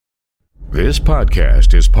This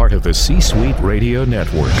podcast is part of the C-Suite Radio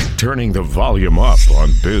Network, turning the volume up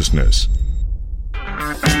on business.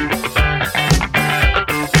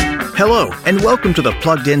 Hello, and welcome to the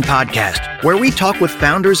Plugged In Podcast, where we talk with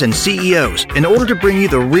founders and CEOs in order to bring you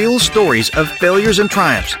the real stories of failures and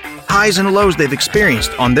triumphs, highs and lows they've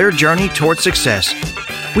experienced on their journey towards success.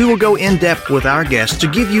 We will go in depth with our guests to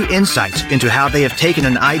give you insights into how they have taken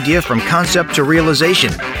an idea from concept to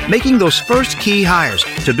realization, making those first key hires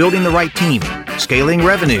to building the right team, scaling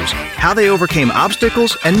revenues, how they overcame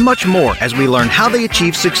obstacles, and much more as we learn how they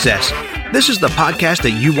achieve success. This is the podcast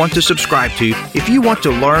that you want to subscribe to if you want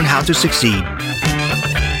to learn how to succeed.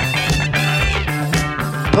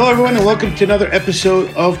 Hello, everyone, and welcome to another episode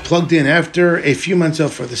of Plugged In. After a few months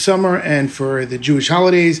off for the summer and for the Jewish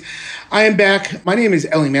holidays, I am back. My name is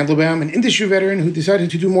Eli Mandelbaum, an industry veteran who decided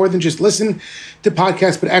to do more than just listen to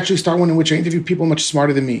podcasts, but actually start one in which I interview people much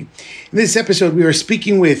smarter than me. In this episode, we are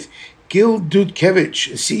speaking with Gil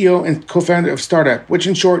Dudkevich, CEO and co-founder of Startup, which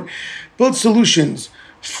in short builds solutions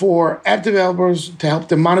for app developers to help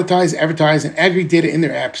them monetize, advertise, and aggregate data in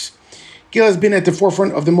their apps. Gil has been at the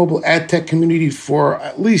forefront of the mobile ad tech community for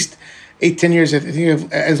at least 8-10 years, I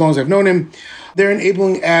think, as long as I've known him. They're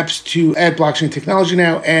enabling apps to add blockchain technology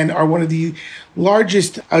now and are one of the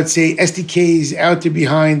largest, I would say, SDKs out there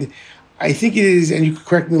behind, I think it is, and you can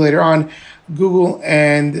correct me later on, Google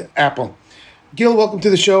and Apple. Gil, welcome to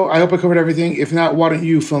the show. I hope I covered everything. If not, why don't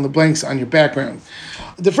you fill in the blanks on your background?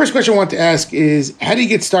 The first question I want to ask is, how do you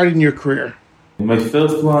get started in your career? My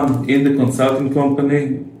first one in the consulting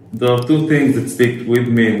company. There are two things that stick with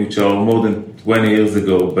me, which are more than 20 years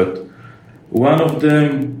ago, but one of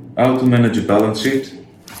them, how to manage a balance sheet.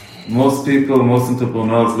 Most people, most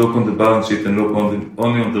entrepreneurs look on the balance sheet and look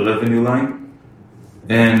only on the revenue line.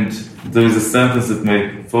 And there is a sentence that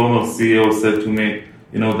my former CEO said to me,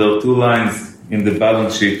 there are two lines in the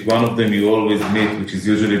balance sheet. One of them you always meet, which is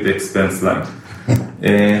usually the expense line.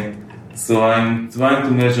 So I'm trying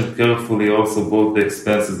to measure carefully also both the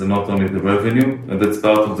expenses and not only the revenue. And that's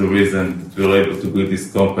part of the reason that we were able to build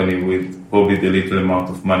this company with probably the little amount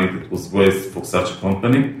of money that was raised for such a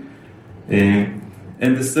company. And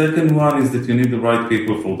the second one is that you need the right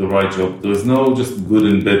people for the right job. There is no just good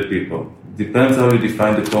and bad people. Depends how you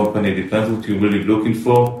define the company, depends what you're really looking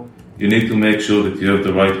for. You need to make sure that you have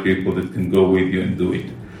the right people that can go with you and do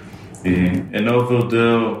it. And over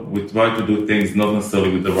there, we try to do things not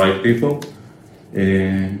necessarily with the right people,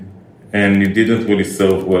 and it didn't really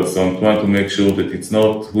serve well. So I'm trying to make sure that it's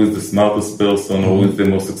not who is the smartest person or who is the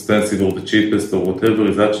most expensive or the cheapest or whatever,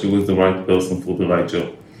 is actually who is the right person for the right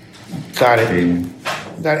job. Got it.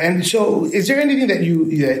 And so, is there anything that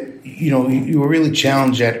you were really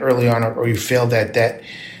challenged at early on, or you failed at that?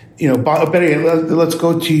 Better yet, let's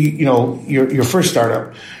go to your first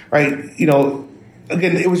startup, right?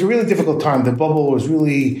 Again, it was a really difficult time. The bubble was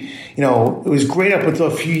really, it was great up until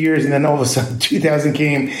a few years, and then all of a sudden 2000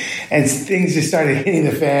 came, and things just started hitting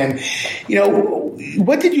the fan.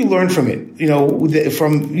 What did you learn from it?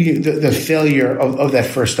 From the failure of that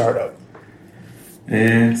first startup.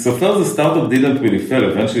 So first, the startup didn't really fail.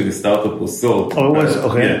 Eventually, the startup was sold. Oh, it was?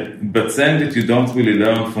 Okay. Yeah. But saying that you don't really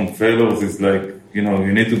learn from failures is like, you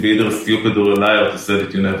need to be either stupid or a liar to say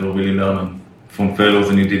that you never really learn from failures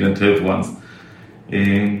and you didn't have ones.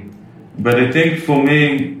 But I think for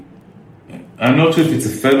me, I'm not sure if it's a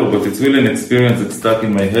failure, but it's really an experience that stuck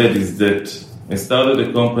in my head, is that I started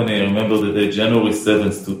a company. I remember the day, January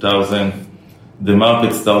 7th, 2000. The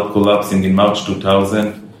market started collapsing in March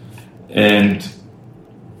 2000. And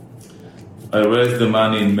I raised the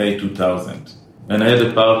money in May 2000. And I had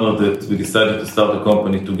a partner that we decided to start a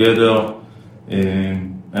company together.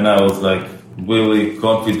 And I was like really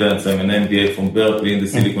confident. I'm an MBA from Berkeley in the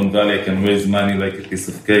Silicon Valley. I can raise money like a piece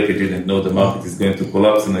of cake. I didn't know the market is going to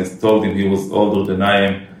collapse. And I told him, he was older than I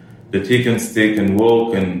am, that he can stick and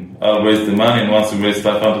work and I'll raise the money. And once we raise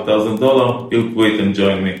 $500,000, he'll quit and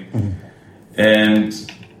join me. And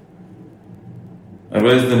I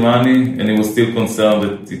raised the money, and he was still concerned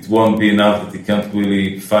that it won't be enough, that he can't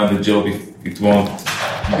really find a job if it won't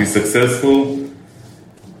be successful.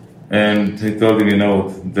 And I told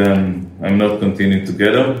him, then I'm not continuing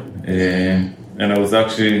together. And I was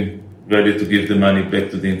actually ready to give the money back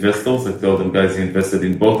to the investors. I told them, guys, you invested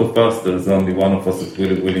in both of us. There's only one of us that's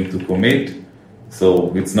really willing to commit.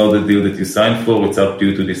 So it's not a deal that you signed for. It's up to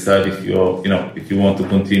you to decide if you want to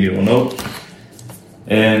continue or not.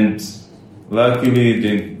 And luckily,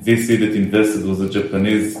 the VC that invested was a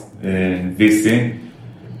Japanese VC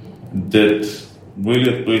that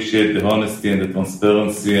really appreciate the honesty and the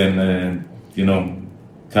transparency and,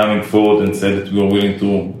 coming forward and say that we are willing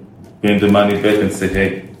to bring the money back and say,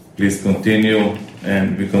 hey, please continue.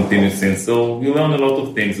 and we continue since. So we learn a lot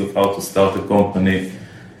of things of how to start a company,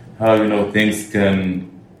 how, things can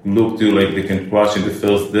look to you like they can crash in the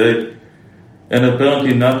first day. And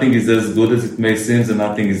apparently nothing is as good as it may seem, and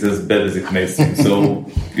nothing is as bad as it may seem. So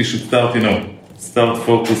you should start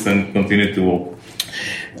focus and continue to work.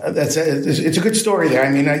 It's a good story there. I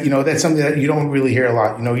mean, that's something that you don't really hear a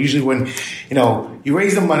lot. Usually when, you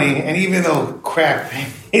raise the money, and even though crap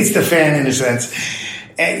hits the fan in a sense,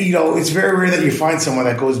 and, it's very rare that you find someone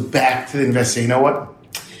that goes back to the investor. You know what?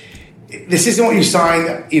 This isn't what you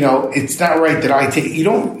signed. It's not right that I take. You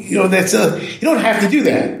don't. You don't have to do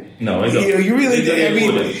that. No, I don't. You really did.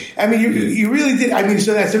 You really did.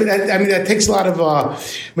 So that takes a lot of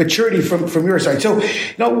maturity from your side. So,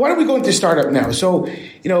 now why don't we go into startup now? So,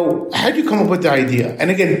 how did you come up with the idea?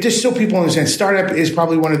 And again, just so people understand, startup is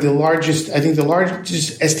probably one of the largest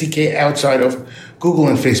SDK outside of Google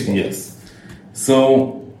and Facebook. Yes.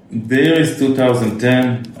 So, the year is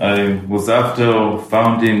 2010. I was after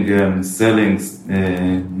founding and selling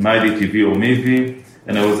MyDTV or Mivi.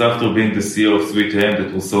 And I was after being the CEO of SweetAim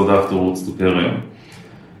that was sold afterwards to Perion.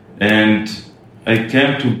 And I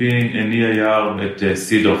came to be an EIR at a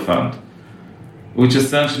Cedar Fund, which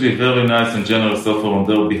essentially very nice and generous offer on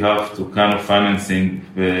their behalf to kind of financing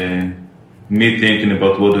me thinking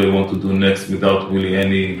about what do I want to do next without really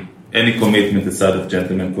any commitment aside of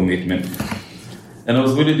gentleman commitment. And I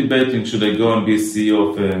was really debating, should I go and be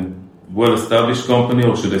CEO of a well-established company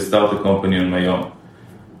or should I start a company on my own?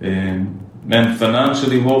 And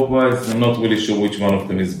financially, work-wise, I'm not really sure which one of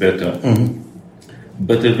them is better. Mm-hmm.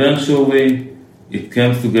 But eventually, it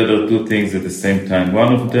comes together two things at the same time.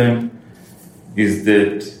 One of them is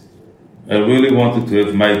that I really wanted to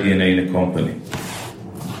have my DNA in a company.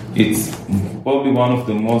 It's probably one of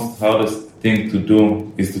the most hardest things to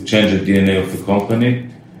do is to change the DNA of the company.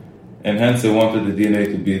 And hence, I wanted the DNA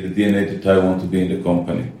to be the DNA that I want to be in the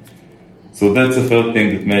company. So that's the first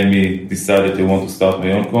thing that made me decide that I want to start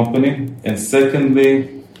my own company. And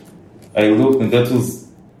secondly, I looked, and that was,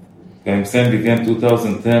 I'm saying began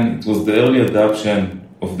 2010, it was the early adoption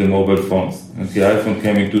of the mobile phones. And the iPhone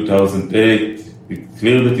came in 2008. It's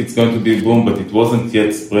clear that it's going to be a boom, but it wasn't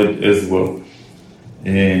yet spread as well.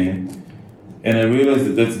 And I realized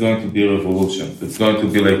that that's going to be a revolution. It's going to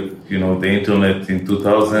be like, the internet in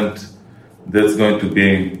 2000. That's going to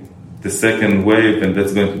be the second wave, and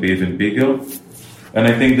that's going to be even bigger. And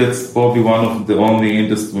I think that's probably one of the only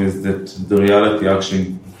industries that the reality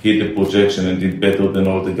actually hit the projection and did better than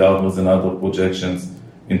all the Gartners and other projections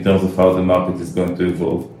in terms of how the market is going to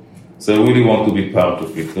evolve. So I really want to be part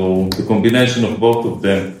of it. So the combination of both of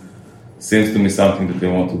them seems to me something that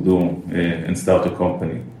I want to do and start a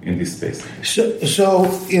company in this space. So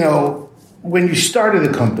when you started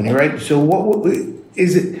the company, right? So what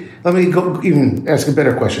is it? Let me go even ask a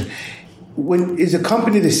better question. Is the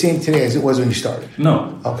company the same today as it was when you started?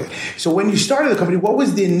 No. Okay. So when you started the company, what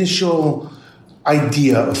was the initial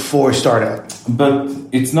idea for startup? But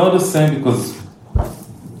it's not the same because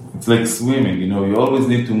it's like swimming. You always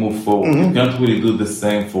need to move forward. Mm-hmm. You can't really do the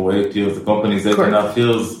same for 8 years. The company is 8.5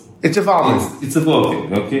 years. It's evolving. It's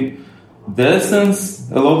evolving, okay? The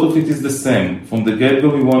essence, a lot of it is the same. From the get-go,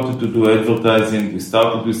 we wanted to do advertising. We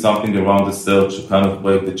started with something around the search to kind of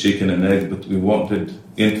break the chicken and egg, but we wanted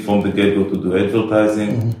from the get-go to do advertising,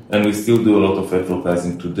 mm-hmm. and we still do a lot of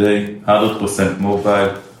advertising today, 100%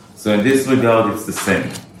 mobile. So in this regard, it's the same.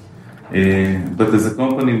 But as a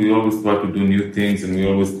company, we always try to do new things, and we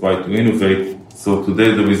always try to innovate. So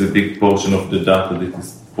today, there is a big portion of the data that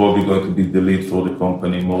is probably going to be the lead for the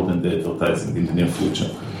company more than the advertising in the near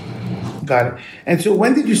future. Got it. And so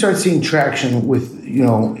when did you start seeing traction with, you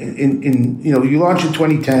launched in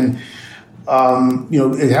 2010.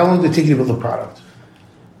 How long did it take you to build the product?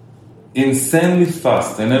 Insanely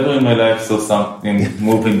fast. I never in my life saw something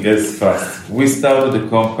moving as fast. We started the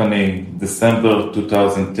company December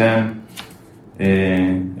 2010,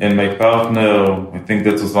 and my partner, I think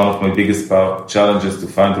that was one of my biggest challenges to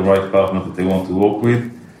find the right partner that I want to work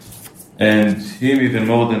with. And him, even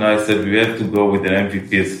more than I, said we have to go with an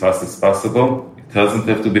MVP as fast as possible. It doesn't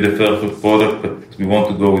have to be the perfect product, but we want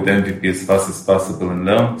to go with MVP as fast as possible and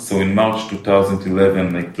learn. So in March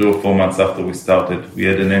 2011, like 3 or 4 months after we started, we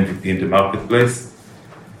had an MVP in the marketplace.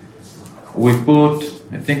 We put,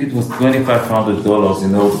 I think it was $2,500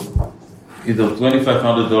 in order, either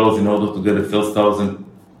 $2,500 in order to get the first 1,000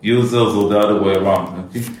 users or the other way around.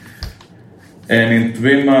 Okay? And in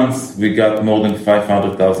 3 months, we got more than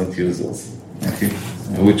 500,000 users, okay?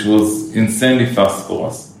 Which was insanely fast for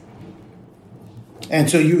us. And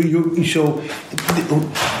so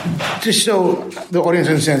just so the audience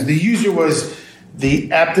understands, the user was the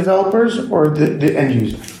app developers or the end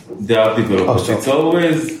user? The app developers. It's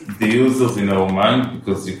always the users in our mind,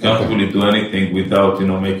 because you can't really do anything without,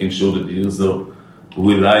 making sure that the user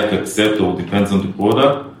will like, accept, or depends on the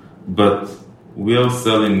product. But we are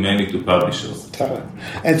selling mainly to publishers.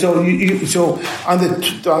 And so, so on the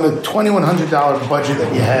 $2,100 budget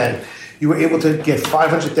that you had, you were able to get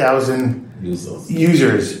 500,000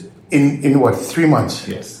 users in what, 3 months?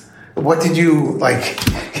 Yes. What did you like?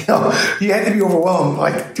 You had to be overwhelmed.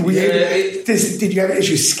 Like, did you have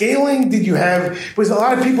issues scaling? Because a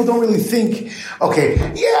lot of people don't really think, okay,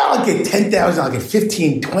 I'll get 10,000, I'll get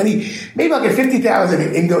 15, 20, maybe I'll get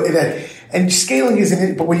 50,000 and go in that. And scaling isn't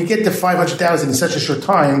it, but when you get to 500,000 in such a short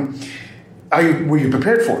time, were you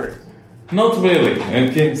prepared for it? Not really.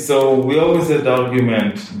 Okay, so we always had the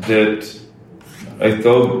argument that I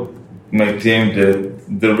told my team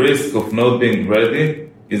that the risk of not being ready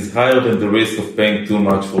is higher than the risk of paying too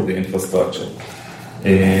much for the infrastructure.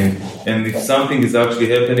 And if something is actually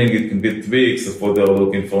happening, it can be 3x of what they're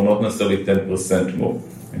looking for, not necessarily 10% more.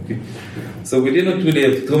 Okay? So we didn't really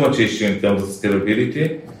have too much issue in terms of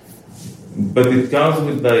scalability, but it comes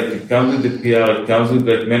with the PR, it comes with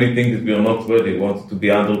many things that we are not ready. We wanted to be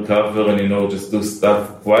undercover and just do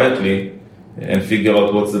stuff quietly and figure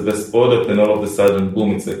out what's the best product, and all of a sudden,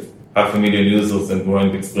 boom, it's 500,000 users and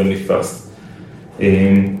growing extremely fast.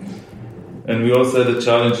 And we also had a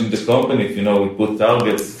challenge in the company. We put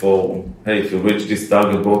targets for, hey, if you reach this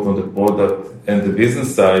target both on the product and the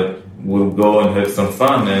business side, we'll go and have some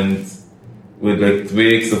fun. And with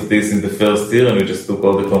 3x of this in the first year, and we just took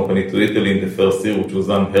all the company to Italy in the first year, which was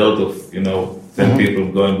unheard of, 10 people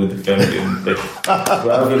going with the family and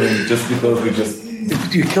traveling just because we just...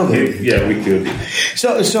 You killed it. Yeah, we killed it.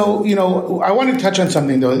 So I want to touch on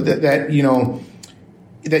something, though, that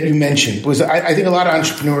you mentioned, because I think a lot of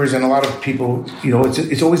entrepreneurs and a lot of people,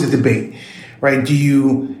 it's always a debate, right? Do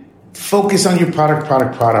you focus on your product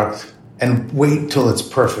and wait till it's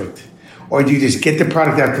perfect? Or do you just get the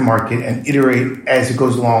product out to market and iterate as it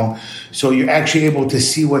goes along, so you're actually able to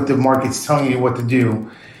see what the market's telling you what to do?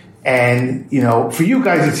 And, for you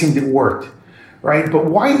guys, it seemed it worked, right? But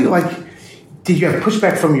why, did you have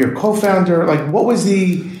pushback from your co-founder? What was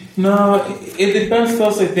the... No, it depends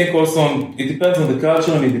first, I think, also it depends on the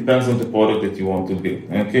culture, and it depends on the product that you want to build,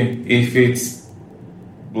 okay? If it's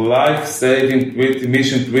life-saving,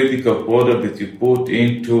 mission-critical product that you put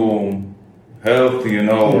into health,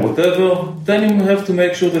 whatever, then you have to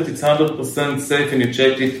make sure that it's 100% safe, and you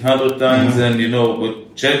check it 100 times, and,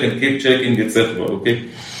 check and keep checking, etc., okay?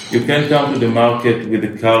 You can't come to the market with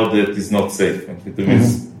a car that is not safe. Okay?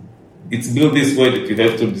 It's built this way that you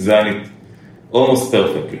have to design it almost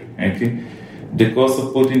perfectly. Okay? The cost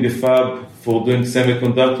of putting the fab for doing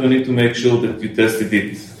semiconductor, you need to make sure that you tested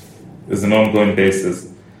it as an ongoing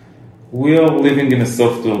basis. We are living in a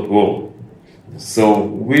software world. So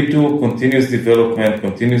we do continuous development,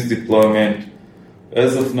 continuous deployment.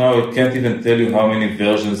 As of now, I can't even tell you how many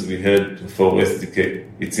versions we had for SDK.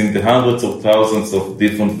 It's in the hundreds of thousands of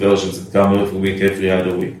different versions that come every week, every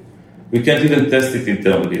other week. We can't even test it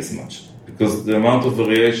internally as much, because the amount of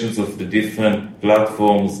variations of the different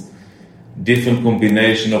platforms, different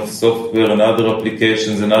combination of software and other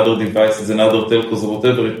applications and other devices and other telcos or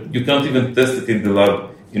whatever, you can't even test it in the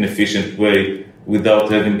lab in an efficient way without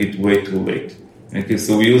having it way too late. Okay,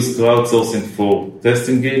 so we use crowdsourcing for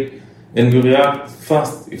testing it, and we react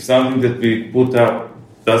fast. If something that we put up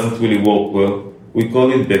doesn't really work well, we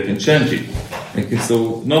call it back and change it. Okay,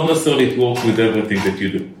 so not necessarily it works with everything that you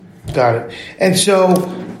do. Got it. And so,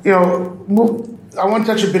 I want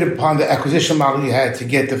to touch a bit upon the acquisition model you had to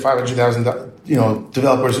get the 500,000,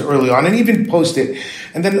 developers early on, and even post it,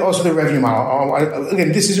 and then also the revenue model.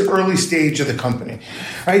 Again, this is early stage of the company,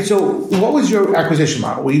 right? So, what was your acquisition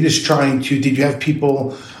model? Were you just did you have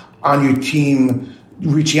people on your team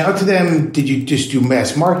reaching out to them? Did you just do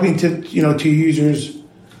mass marketing to users?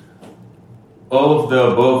 All of the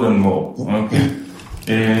above and more. Okay.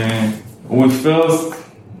 We first.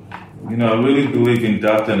 I really believe in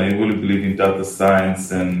data, and I really believe in data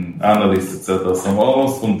science and analysts, etc. So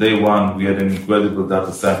almost from day one, we had an incredible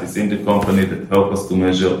data scientist in the company that helped us to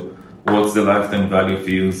measure what's the lifetime value of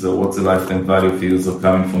a user, what's the lifetime value of a user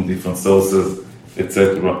coming from different sources,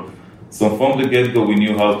 etc. So from the get-go, we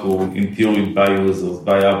knew how to, in theory, buy users,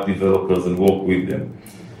 buy app developers, and work with them.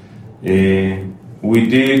 We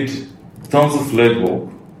did tons of legwork.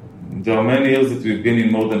 There are many years that we've been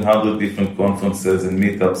in more than 100 different conferences and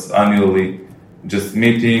meetups annually, just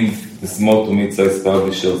meeting the small to mid-sized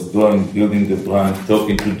publishers, building the brand,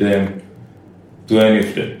 talking to them, to any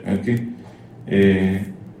of them.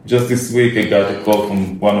 Okay? Just this week, I got a call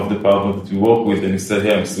from one of the partners that we work with, and he said,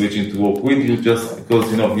 "Hey, I'm switching to work with you just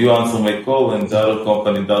because you answer my call, and the other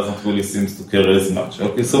company doesn't really seem to care as much."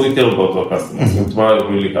 Okay, so we care about our customers. We try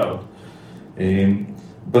really hard.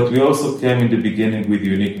 But we also came in the beginning with a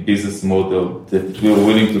unique business model that we are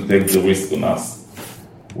willing to take the risk on us.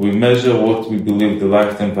 We measure what we believe the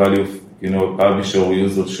lifetime value of a publisher or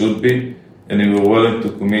user should be, and we were willing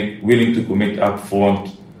to commit upfront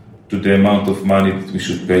to the amount of money that we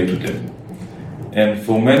should pay to them. And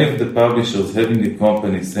for many of the publishers, having a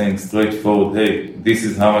company saying straightforward, "Hey, this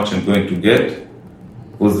is how much I'm going to get,"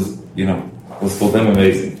 was for them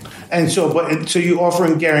amazing. And so you're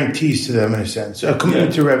offering guarantees to them in a sense, a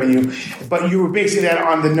commitment to revenue, but you were basing that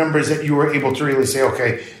on the numbers that you were able to really say,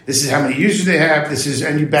 okay, this is how many users they have,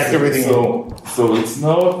 and you backed everything up. So it's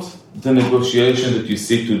not the negotiation that you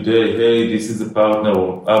see today. Hey, this is a partner or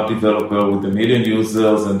app developer with 1 million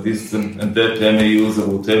users and this and that MAUs or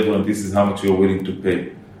whatever, and this is how much you're willing to pay.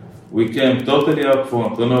 We came totally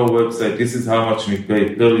upfront on our website. This is how much we pay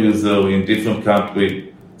per user in different country.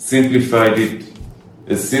 Simplified it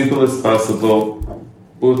as simple as possible.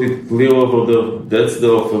 Put it clear over there. That's the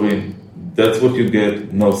offering. That's what you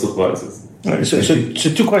get. No surprises. All right, so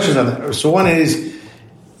two questions on that. So one is,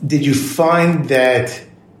 did you find that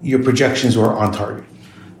your projections were on target?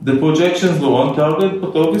 The projections were on target,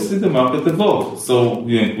 but obviously the market evolved. So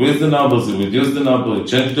you increase the numbers, you reduce the number, you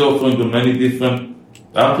change the offering on many different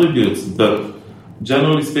attributes. But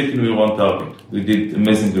generally speaking, we were on target. We did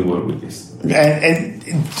amazingly well with this. And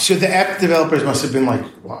so the app developers must have been like,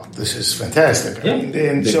 wow, this is fantastic. Yeah,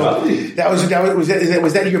 and so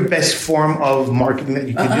was that your best form of marketing that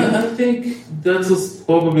you could do? I think that was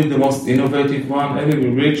probably the most innovative one. And we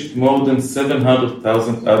reached more than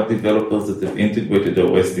 700,000 app developers that have integrated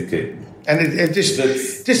our SDK. And it just so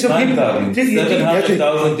people,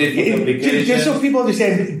 700,000 different applications. Just so people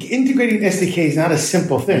understand, integrating SDK is not a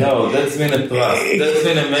simple thing. No, that's been a trust. That's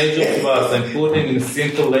been a major trust. I'm putting in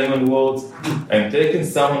simple layman words. I'm taking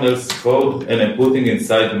someone else's code and I'm putting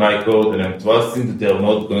inside my code, and I'm trusting that they're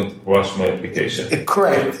not going to crash my application.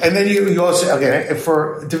 Correct. And then you also, again,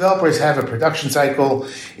 for developers have a production cycle.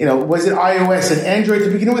 Was it iOS and Android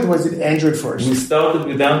to begin with? Or was it Android first? We started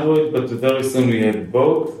with Android, but very soon we had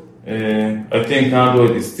both. I think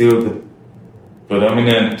Android is still the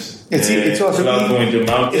predominant platform in the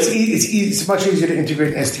market. It's much easier to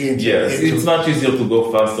integrate SDK into. Yes, it's much easier to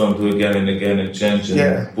go faster and do again and again and change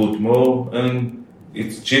and put more. And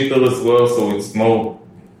it's cheaper as well, so it's more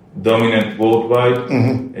dominant worldwide.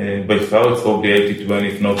 Mm-hmm. By far, it's probably 80-20,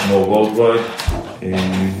 if not more worldwide.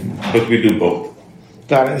 But we do both.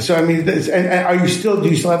 Got it. So, do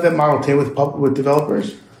you still have that model today with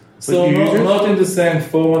developers? So not in the same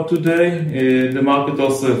format today. The market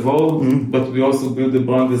also evolved, but we also build the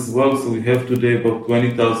brand as well. So we have today about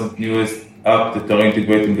 20,000 newest apps that are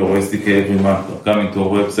integrating our SDK every month. They're coming to our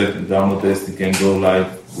website and download the SDK and go live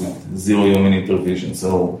with zero human intervention.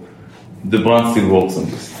 So the brand still works on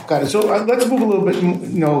this. Got it. So let's move a little bit,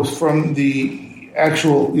 from the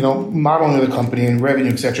actual, modeling of the company and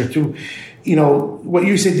revenue, et cetera, to what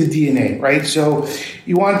you said, the DNA, right? So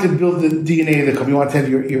you want to build the DNA of the company. You want to have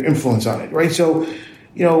your influence on it, right? So,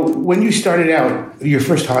 when you started out, your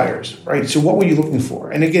first hires, right? So what were you looking for?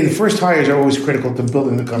 And again, first hires are always critical to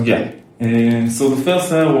building the company. Yeah. And so the first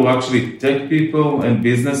hire were actually tech people and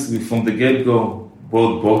business. We, from the get-go,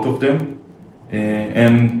 brought both of them.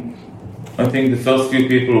 And I think the first few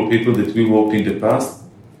people were people that we worked in the past.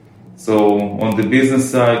 So on the business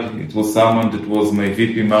side, it was someone that was my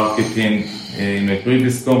VP marketing in my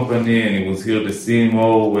previous company, and he was here the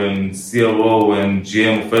CMO and CRO and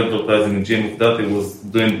GM of advertising and GM of data. He was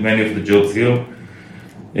doing many of the jobs here.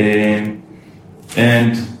 And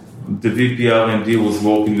the VP R&D was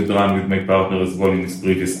working with Ran, with my partner as well in his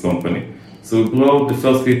previous company. So we brought the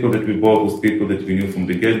first people that we brought was people that we knew from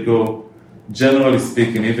the get-go. Generally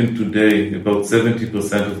speaking, even today, about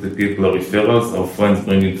 70% of the people are referrals, our friends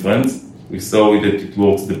bringing friends. We saw that it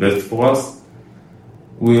works the best for us.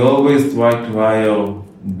 We always try to hire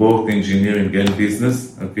both engineering and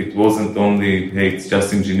business. It wasn't only, hey, it's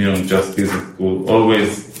just engineering, just business. It was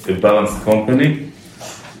always a balanced company,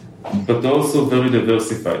 but also very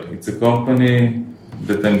diversified. It's a company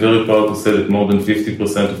that I'm very proud to say that more than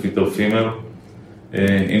 50% of it are female.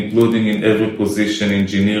 Including in every position,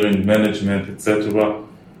 engineering, management, etc.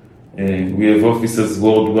 We have offices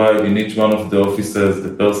worldwide. In each one of the offices,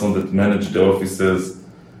 the person that manages the offices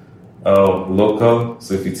are local.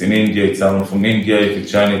 So if it's in India, it's someone from India. If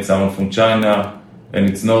it's China, it's someone from China. And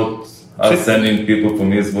it's not us sending people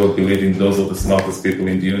from Israel believing those are the smartest people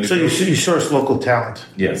in the universe. So you source local talent?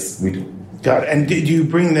 Yes, we do. Got it. And do you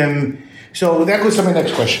bring them So that goes to my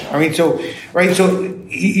next question. I mean, so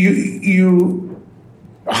you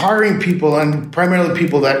hiring people and primarily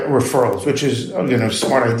people that referrals, which is a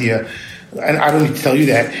smart idea, and I don't need to tell you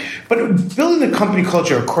that. But building a company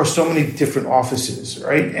culture across so many different offices,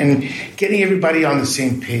 right, and getting everybody on the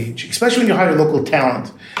same page, especially when you hire local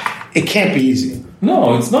talent, it can't be easy.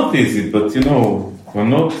 No, it's not easy. But we're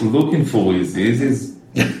not looking for easy.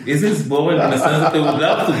 Easy is boring in the sense that they would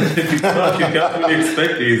love to, but it's not. You can't really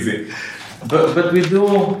expect easy. But we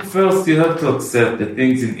do, first you have to accept that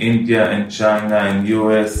things in India and China and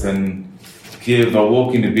US and Kiev are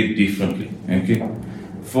working a bit differently, okay?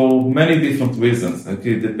 For many different reasons,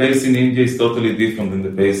 okay? The pace in India is totally different than the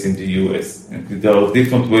pace in the US. Okay? There are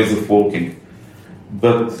different ways of working.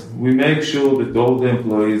 But we make sure that all the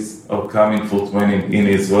employees are coming for training in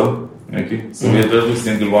Israel, okay? So we have every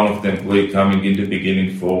single one of the employees coming in the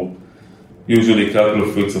beginning for usually a couple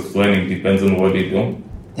of weeks of training, depends on what they do.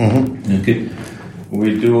 Okay.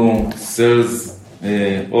 We do sales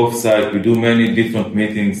off-site. We do many different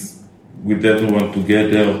meetings with everyone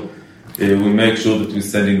together. We make sure that we're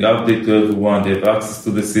sending updates to everyone. They have access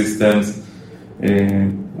to the systems.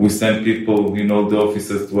 We send people in all the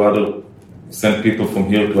offices send people from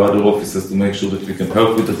here to other offices to make sure that we can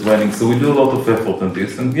help with the training. So we do a lot of effort on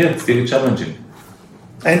this, and it's really challenging.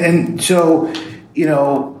 And so,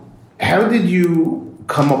 how did you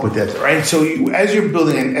come up with that, right? So as you're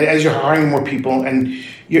building and as you're hiring more people,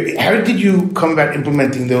 how did you come about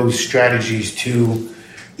implementing those strategies to,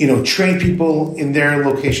 train people in their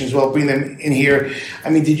location as well, bring them in here? I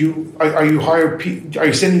mean, are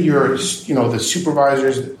you sending your, the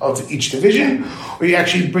supervisors of each division, or are you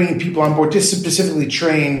actually bringing people on board just to specifically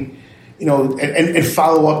train, and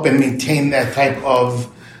follow up and maintain that type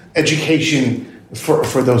of education for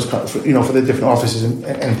those, for the different offices and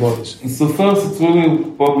employees? So first, it's really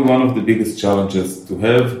probably one of the biggest challenges to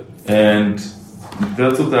have, and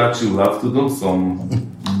that's what I actually love to do. So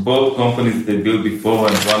both companies they built before,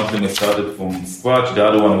 and one of them I started from scratch. The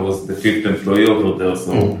other one was the fifth employee over there.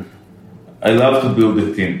 So I love to build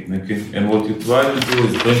a team, okay? And what you try to do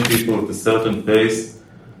is bring people at a certain pace,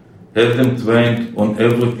 have them trained on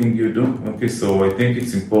everything you do. Okay, so I think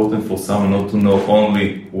it's important for someone not to know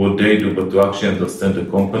only what they do, but to actually understand the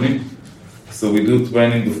company. So we do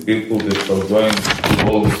training with people that are going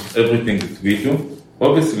through everything that we do.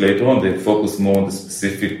 Obviously, later on, they focus more on the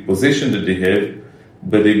specific position that they have,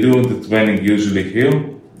 but they do the training usually here.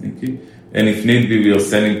 Okay? And if need be, we are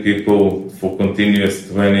sending people for continuous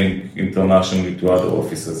training internationally to other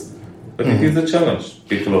offices. But it is a challenge.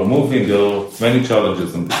 People are moving. There are many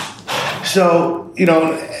challenges on this. So,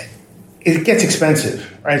 it gets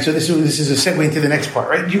expensive, right? So this is a segue into the next part,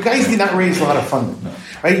 right? You guys did not raise a lot of funding,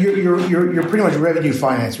 right? You're pretty much revenue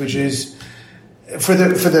finance, which is for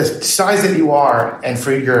the size that you are and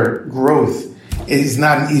for your growth, it is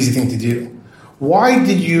not an easy thing to do. Why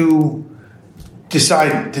did you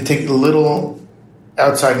decide to take a little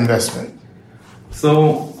outside investment?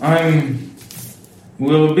 So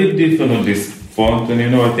we're a bit different on this front,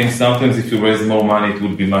 and I think sometimes if you raise more money, it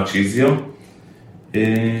would be much easier.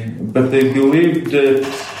 But I believe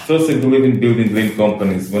in building lean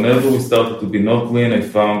companies. Whenever we started to be not lean, I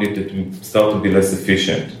found that we start to be less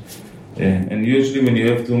efficient. And usually when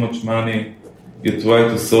you have too much money, you try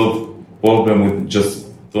to solve problem with just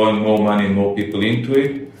throwing more money and more people into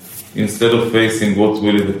it, instead of facing what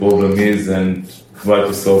really the problem is and try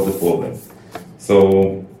to solve the problem.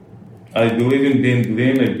 So I believe in being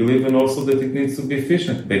lean. I believe in also that it needs to be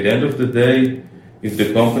efficient. By the end of the day, if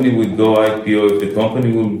the company will go IPO, if the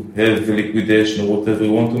company will have the liquidation or whatever, we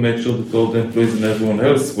want to make sure that all the employees and everyone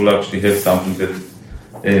else will actually have something that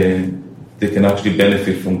they can actually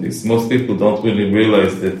benefit from this. Most people don't really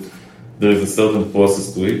realize that there is a certain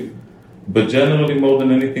process to it. But generally, more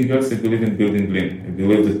than anything else, I believe in building lean. I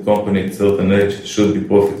believe that company at a certain age should be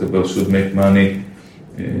profitable, should make money,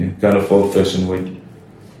 kind of old-fashioned way.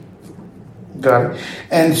 Got it.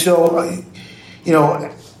 And so,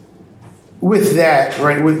 with that,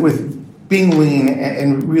 right, with being lean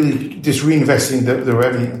and really just reinvesting the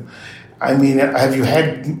revenue, I mean, have you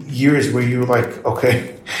had years where you were like,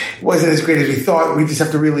 okay, it wasn't as great as we thought, we just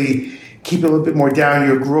have to really keep it a little bit more down,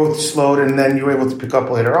 your growth slowed, and then you were able to pick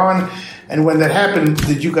up later on? And when that happened,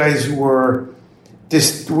 did you guys were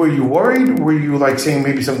you worried? Were you like saying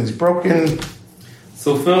maybe something's broken?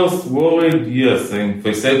 So first, worried, yes. And if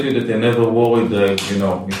I say to you that I never worried,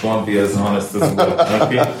 it won't be as honest as well.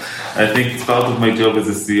 Okay? I think it's part of my job as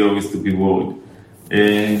a CEO is to be worried.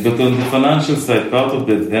 But on the financial side, part of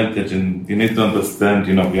the advantage, and you need to understand,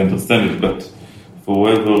 we understand it, but for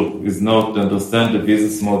whoever is not to understand the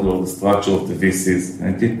business model or the structure of the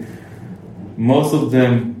VCs, okay? Most of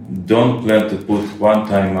them don't plan to put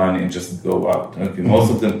one-time money and just go out. Okay,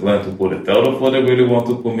 most of them plan to put a third of what they really want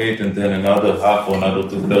to commit, and then another half or another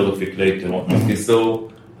two-thirds of it later on. Okay,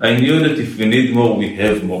 so I knew that if we need more, we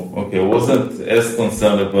have more. Okay, I wasn't as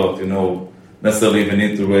concerned about, necessarily the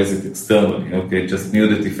need to raise it externally. Okay, just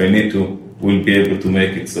knew that if I need to, we'll be able to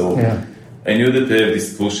make it. So I knew that I have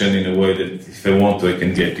this cushion in a way that if I want to, I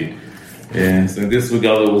can get it. And so in this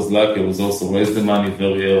regard, I was lucky. I was also raised the money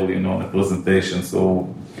very early, in a presentation,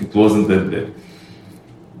 so it wasn't that bad.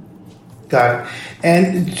 Got it.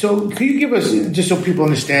 And so could you give us, just so people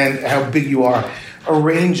understand how big you are, a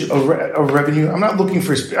range of revenue? I'm not looking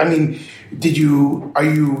for, are you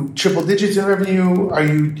triple digits in revenue?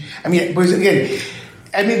 Because again,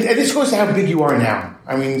 and this goes to how big you are now.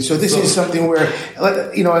 So this is something where,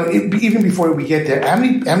 even before we get there, how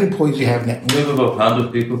many employees do you have now? We have about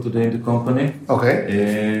 100 people today in the company.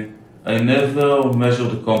 Okay. I never measure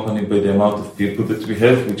the company by the amount of people that we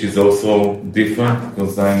have, which is also different,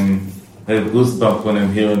 because I have goosebumps when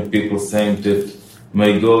I'm hearing people saying that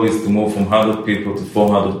my goal is to move from 100 people to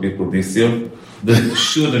 400 people this year. That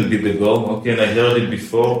shouldn't be the goal. Okay, and I heard it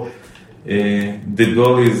before. The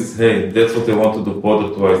goal is, hey, that's what I want to do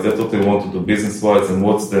product-wise, that's what I want to do business-wise, and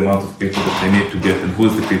what's the amount of people that I need to get, and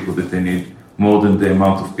who's the people that I need, more than the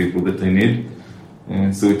amount of people that I need.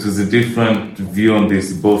 So it was a different view on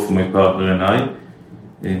this, both my partner and I.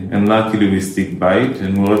 And luckily we stick by it,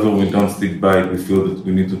 and wherever we don't stick by it, we feel that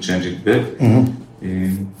we need to change it back.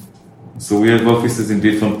 Mm-hmm. So we have offices in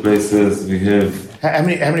different places. We have... How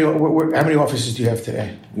many offices do you have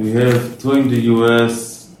today? We have 2 in the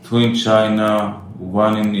US, 2 in China,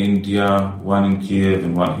 1 in India, 1 in Kiev,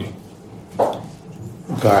 and 1 here.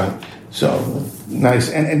 Got it. So,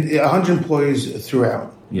 nice. And 100 employees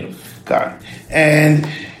throughout? Yeah. Got it. And,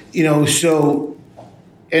 so,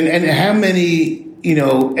 and how many,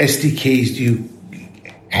 SDKs do you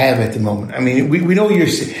have at the moment? We know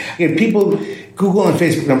people, Google and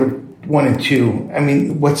Facebook number 1 and 2.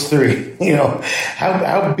 What's 3?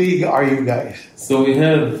 How big are you guys? So we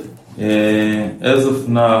have, as of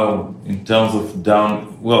now, in terms of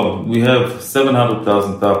we have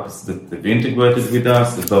 700,000 apps that have integrated with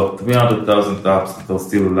us, about 300,000 apps that are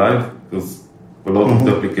still alive, because a lot of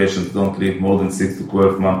the applications don't live more than 6 to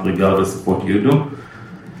 12 months, regardless of what you do.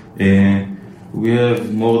 We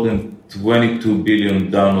have more than 22 billion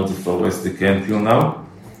downloads of our SDK until now,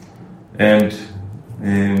 and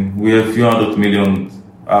we have a few hundred million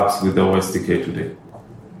apps with our SDK today.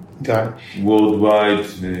 Got it. Worldwide.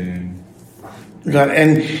 Got it.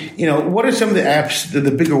 And, what are some of the apps,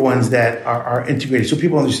 the bigger ones that are integrated, so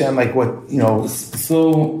people understand,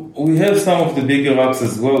 So we have some of the bigger apps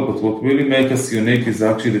as well, but what really makes us unique is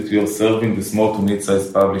actually that we are serving the small to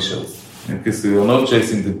mid-sized publishers. Okay, so we are not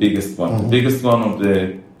chasing the biggest one. Mm-hmm. The biggest one on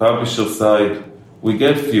the publisher side, we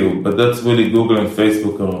get few, but that's really Google and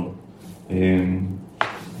Facebook are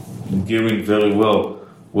gearing very well.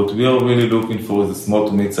 What we are really looking for is the small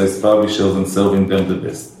to mid-sized publishers and serving them the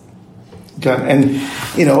best. Got it. And,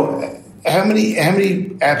 how many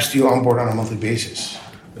apps do you onboard on a monthly basis?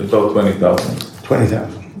 About 20,000.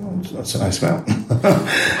 20,000. That's a nice amount.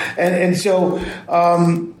 and so, I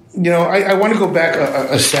want to go back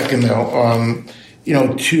a second, though,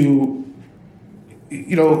 to,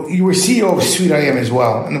 you were CEO of SuiteIM as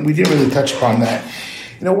well, and we didn't really touch upon that.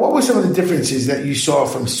 What were some of the differences that you saw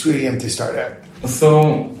from SuiteIM to StartApp?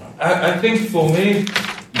 So, I think for me,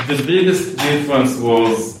 the biggest difference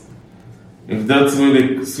was, if that's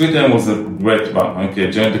really, SuiteIM was a great one. Okay,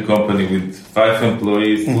 I joined the company with 5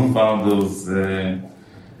 employees, 2 founders,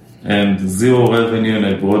 and 0 revenue, and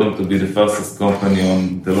I brought them to be the fastest company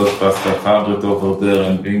on the Lotfast 500 over there,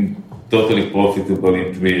 and being totally profitable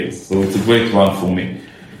in 3 years. So it's a great one for me.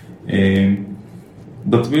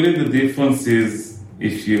 But really the difference is,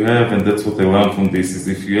 if you have, and that's what I learned from this, is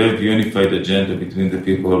if you have unified agenda between the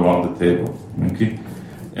people around the table. Okay?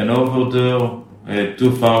 And over there, I had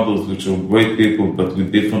 2 founders, which are great people, but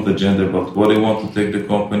with different agenda about what they want to take the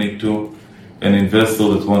company to, an investor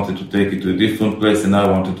that wanted to take it to a different place, and I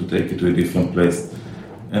wanted to take it to a different place.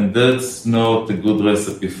 And that's not a good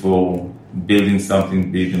recipe for building something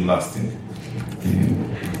big and lasting.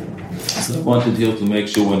 So I wanted here to make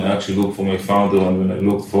sure when I actually look for my founder and when I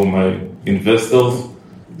look for my investors,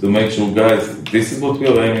 to make sure, guys, this is what we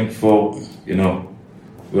are aiming for. We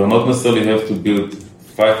are not necessarily have to build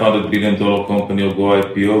 $500 billion company or go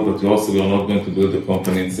IPO, but we are not going to build a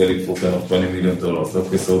company and sell it for $10 or $20 million.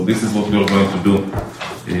 Okay, so this is what we are going to do,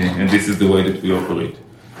 and this is the way that we operate.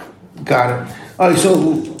 Got it. All right,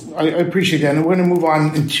 so I appreciate that. And we're going to move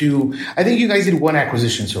on into, I think you guys did 1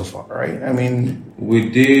 acquisition so far, right? We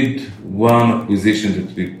did 1 acquisition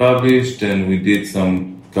that we published, and we did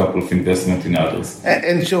some couple of investment in others.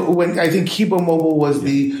 And so when I think Kibo Mobile was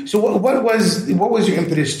what was your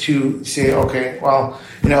impetus to say, okay, well,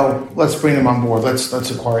 let's bring them on board,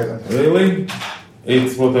 let's acquire them? Really?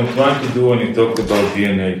 It's what I'm trying to do when you talked about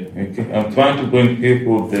DNA. Okay? I'm trying to bring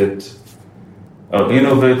people that are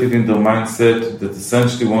innovative in their mindset, that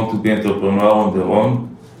essentially want to be entrepreneur on their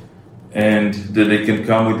own, and that they can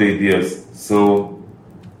come with ideas. So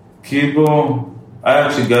Kibo, I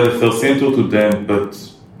actually got a first intro to them, but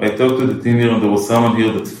I talked to the team here, and there was someone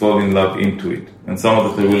here that fell in love into it, and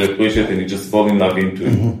someone that I really appreciate, and he just fall in love into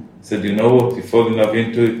it. Said, you know what, you fall in love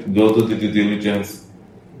into it, go to the due diligence.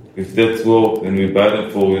 If that's work, and we buy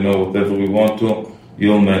them for whatever we want to,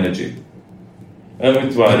 you'll manage it. And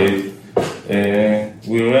we tried it.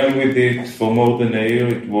 We ran with it for more than a year.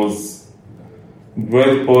 It was a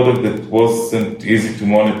great product that wasn't easy to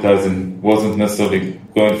monetize and wasn't necessarily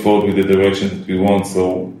going forward with the direction that we want.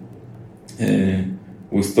 So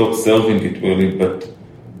we stopped serving it really, but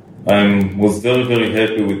I was very, very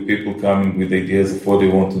happy with people coming with ideas of what they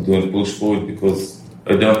want to do and push for it, because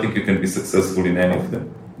I don't think you can be successful in any of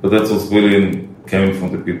them. But that's what's really coming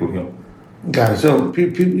from the people here. Got it. So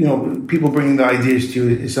people bringing the ideas to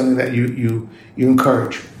you is something that you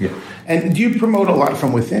encourage. Yeah. And do you promote a lot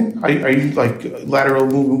from within? Are you like lateral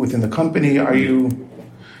movement within the company? Are you?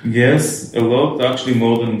 Yes, a lot. Actually,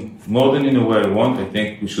 more than in a way I want. I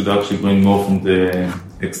think we should actually bring more from the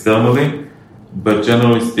externally. But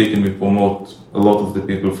generally speaking, we promote a lot of the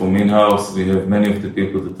people from in-house. We have many of the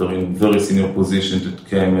people that are in very senior positions that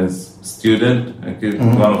came as student.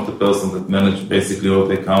 One of the persons that managed basically all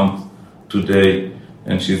the account today,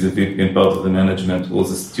 and she's a VP and part of the management, was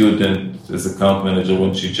a student as account manager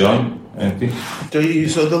when she joined.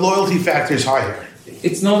 So the loyalty factor is higher.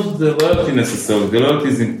 It's not the loyalty necessarily. The loyalty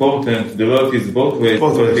is important. The loyalty is both ways.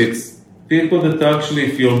 It's people that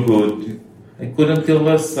actually feel good. I couldn't care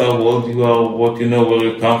less how old you are, what you know, where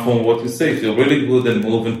you come from, what you say. If you're really good and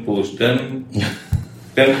move and push, then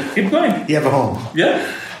keep going. You have a home.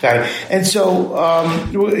 Yeah. Got it. And so,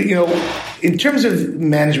 in terms of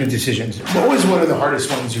management decisions, what was one of the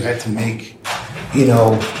hardest ones you had to make,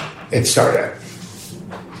 at startup?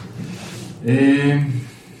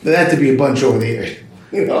 There had to be a bunch over the years.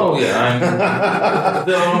 Oh, yeah.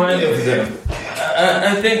 There are many of them.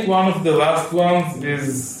 I think one of the last ones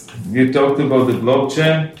is, you talked about the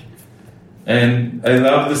blockchain, and I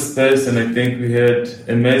love the space, and I think we had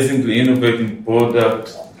amazingly innovative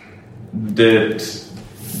product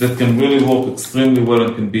that can really work extremely well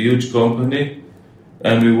and can be a huge company.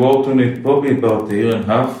 And we worked on it probably about a year and a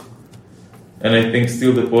half, and I think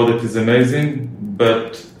still the product is amazing,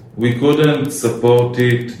 but we couldn't support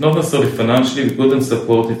it, not necessarily financially, we couldn't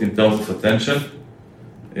support it in terms of attention.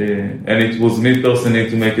 And it was me personally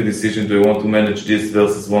to make a decision, do I want to manage this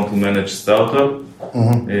versus want to manage startup?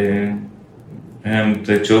 And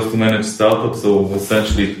I chose to manage startup, so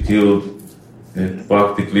essentially it killed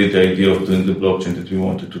practically the idea of doing the blockchain that we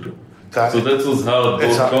wanted to do. So that was hard,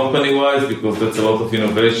 both company-wise, because that's a lot of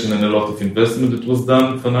innovation and a lot of investment that was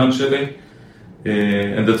done financially.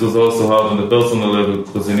 And that was also hard on the personal level,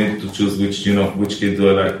 because I needed to choose which kid do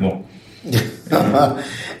I like more.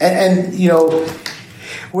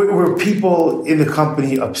 Were people in the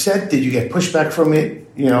company upset? Did you get pushback from it?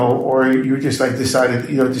 Or you just decided,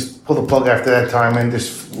 just pull the plug after that time and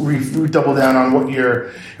just double down on what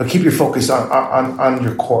keep your focus on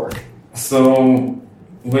your core? So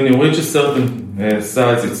when you reach a certain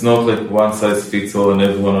size, it's not like one size fits all and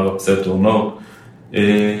everyone are upset or not.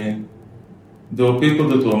 There were people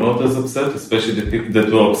that were not as upset, especially the people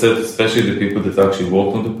that actually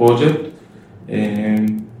worked on the project.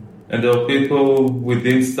 And there are people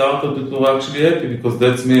within startup that were actually happy, because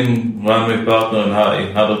that's mean run my partner and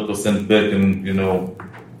I 100% back and,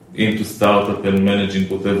 into startup and managing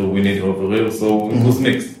whatever we need over here. So it was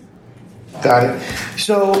mixed. Got it.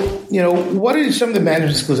 So, what are some of the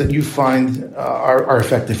management skills that you find are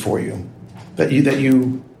effective for you? That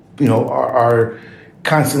you are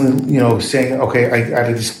constantly, saying, okay, I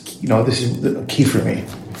gotta just, this is the key for me.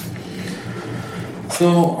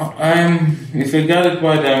 So if I got it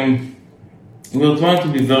right, we're trying to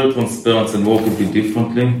be very transparent and work a bit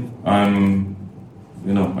differently.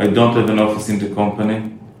 I don't have an office in the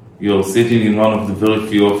company. You're sitting in one of the very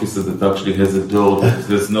few offices that actually has a door.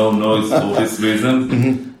 There's no noise for this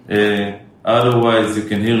reason. Otherwise, you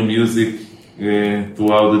can hear music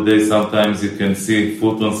throughout the day. Sometimes you can see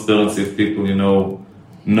full transparency of people,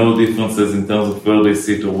 no differences in terms of where they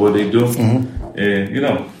sit or what they do.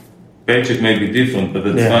 Paycheck may be different, but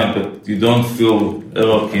that's fine. But you don't feel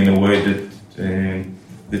hierarchy in a way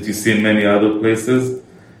that you see in many other places.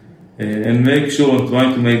 and make sure and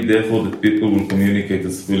trying to make the effort that people will communicate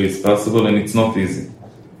as freely as possible, and it's not easy.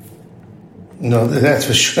 No, that's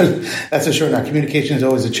for sure. That's for sure. Now, communication is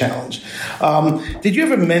always a challenge. Did you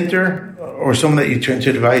have a mentor or someone that you turned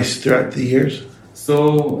to advice throughout the years?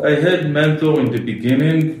 So I had mentor in the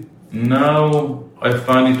beginning. Now I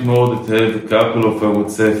find it more that I have a couple of, I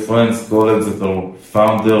would say, friends, colleagues that are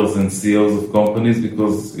founders and CEOs of companies,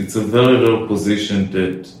 because it's a very rare position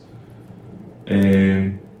that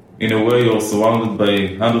in a way you're surrounded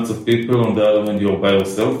by hundreds of people, on the other hand you're by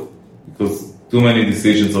yourself, because too many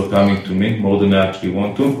decisions are coming to me, more than I actually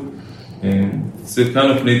want to. So you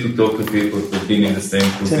kind of need to talk to people that being in the same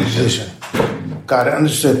position. Got it,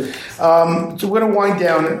 understood. So we're going to wind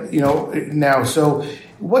down, now. So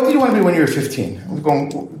what did you want to be when you were 15? I'm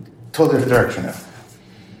going totally different direction now.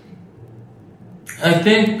 I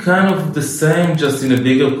think kind of the same, just in a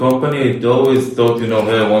bigger company. I'd always thought, hey,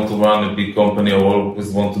 I want to run a big company. I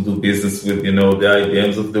always want to do business with, the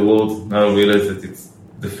IBMs of the world. Now I realize that it's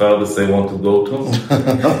the farthest I want to go to.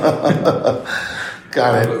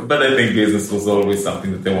 Got it. But I think business was always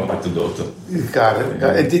something that I wanted to go to. Got it.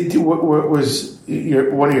 Was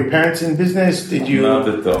one of your parents in business? Did you? Not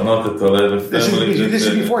at all. I have a family. This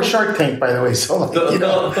is before Shark Tank, by the way. So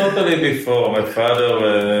totally before. My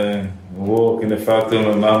father worked in a factory.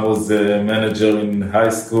 My mom was a manager in high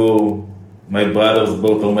school. My brothers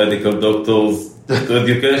both are medical doctors. The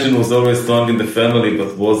education was always strong in the family,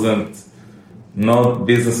 but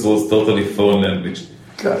business was totally foreign language.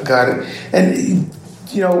 Got it. And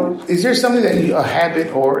is there something a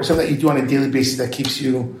habit or something that you do on a daily basis that keeps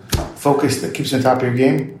you focused, that keeps you on top of your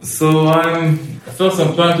game? So I'm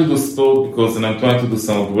trying to do sport and I'm trying to do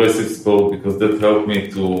some aggressive sport because that helped me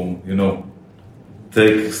to,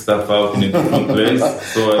 take stuff out in a different place.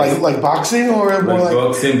 So like boxing or more like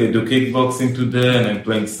boxing? I do kickboxing today, and I'm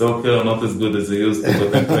playing soccer. Not as good as I used to,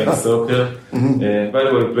 but I'm playing soccer. Mm-hmm. By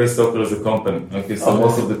the way, I play soccer as a company. Okay, so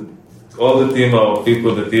most of all the team are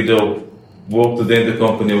people that either work today in the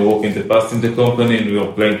company or work in the past in the company, and we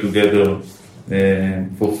are playing together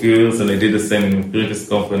for a few years. And I did the same in my previous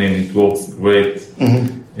company, and it works great.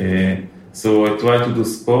 Mm-hmm. So I try to do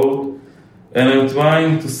sport. And I'm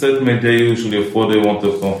trying to set my day usually of what I want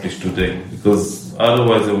to accomplish today, because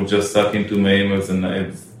otherwise I will just suck into my emails, and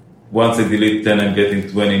once I delete 10, I'm getting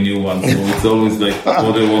 20 new ones. So it's always like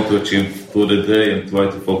what I want to achieve for the day and try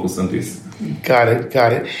to focus on this. Got it.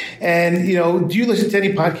 And, do you listen to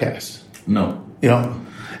any podcasts? No.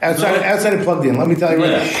 Outside of Plugged In, let me tell you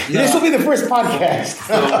this will be the first podcast.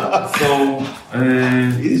 so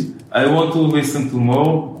I want to listen to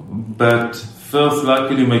more, but first,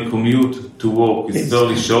 luckily, my commute to work is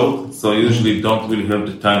fairly short, so I usually don't really have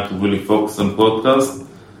the time to really focus on podcasts.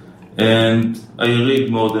 And I read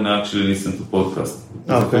more than I actually listen to podcasts.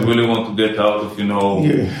 Okay. If I really want to get out of,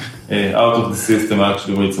 out of the system, I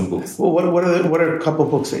actually read some books. Well, what are a couple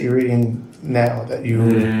of books that you're reading now that you?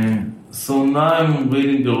 So now I'm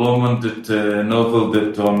reading the novel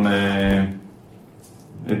that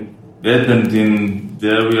it happened in the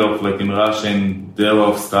area of in Russia in the era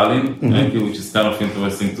of Stalin, mm-hmm. Which is kind of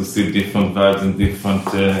interesting to see different vibes and different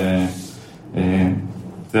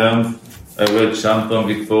terms. I read Shantram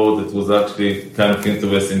before. That was actually kind of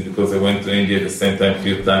interesting because I went to India at the same time a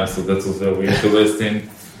few times, so that was very interesting.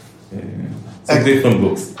 Different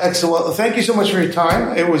books. Excellent. Well, thank you so much for your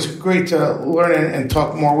time. It was great to learn and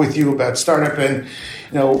talk more with you about startup and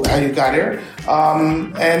how you got here.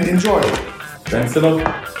 And enjoy. Thanks a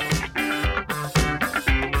lot.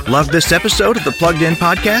 Love this episode of the Plugged In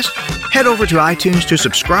Podcast? Head over to iTunes to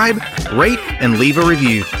subscribe, rate, and leave a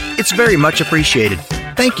review. It's very much appreciated.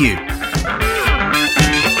 Thank you.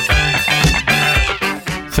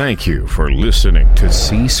 Thank you for listening to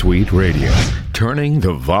C-Suite Radio, turning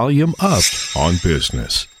the volume up on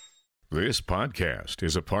business. This podcast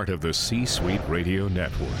is a part of the C-Suite Radio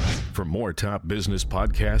Network. For more top business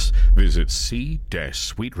podcasts, visit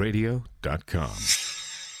c-suiteradio.com.